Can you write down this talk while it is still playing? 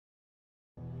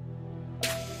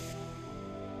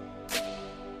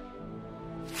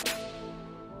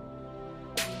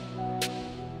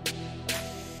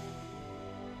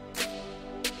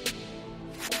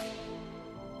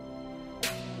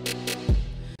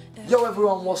Yo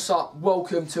everyone, what's up?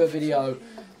 Welcome to a video.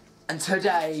 And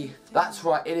today, that's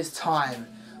right, it is time.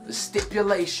 The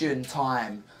stipulation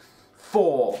time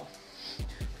for,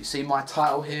 you see my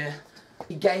title here,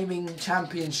 Gaming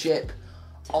Championship.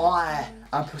 I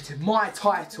am putting my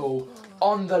title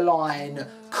on the line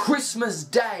Christmas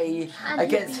Day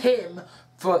against him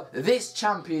for this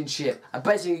championship. And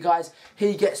basically guys,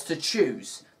 he gets to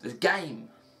choose the game,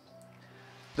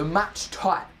 the match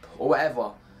type or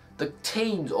whatever, the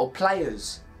teams or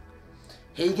players.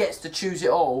 He gets to choose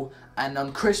it all, and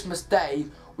on Christmas Day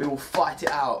we will fight it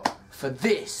out for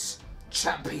this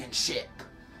championship.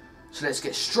 So let's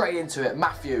get straight into it.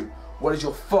 Matthew, what is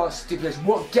your first stipulation?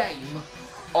 What game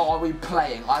are we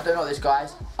playing? I don't know this,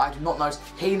 guys. I do not know this.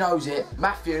 He knows it.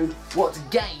 Matthew, what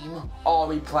game are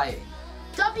we playing?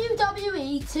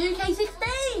 WWE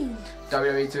 2K16.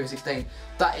 WWE 2K16.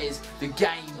 That is the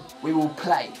game we will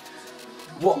play.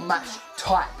 What match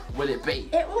type will it be?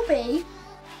 It will be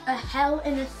a Hell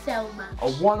in a Cell match. A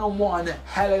one-on-one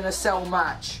Hell in a Cell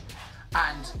match.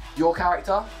 And your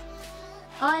character?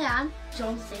 I am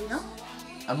John Cena.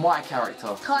 And my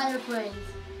character? Tyler Breeze.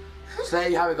 So there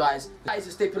you have it, guys. That is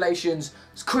the stipulations.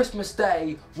 It's Christmas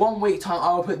Day. 1 week time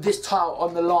I will put this title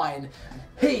on the line.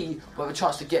 He will have a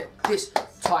chance to get this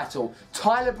title.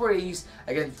 Tyler Breeze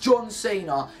against John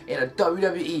Cena in a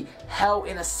WWE Hell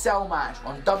in a Cell match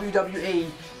on WWE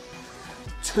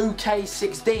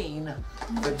 2K16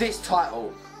 for this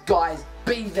title. Guys,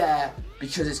 be there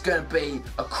because it's going to be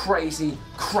a crazy,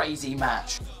 crazy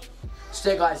match.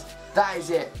 So guys, that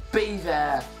is it. Be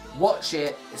there. Watch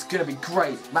it. It's going to be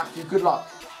great. Matthew, good luck.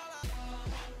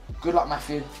 Good luck,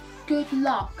 Matthew. Good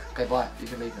luck. Okay, bye. You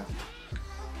can leave now.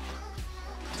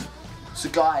 So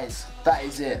guys, that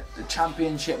is it. The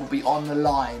championship will be on the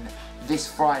line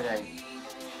this Friday,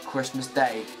 Christmas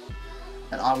Day,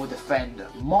 and I will defend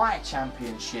my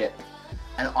championship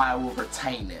and I will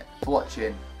retain it. For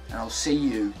watching, and I'll see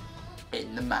you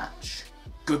in the match.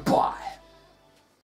 Goodbye.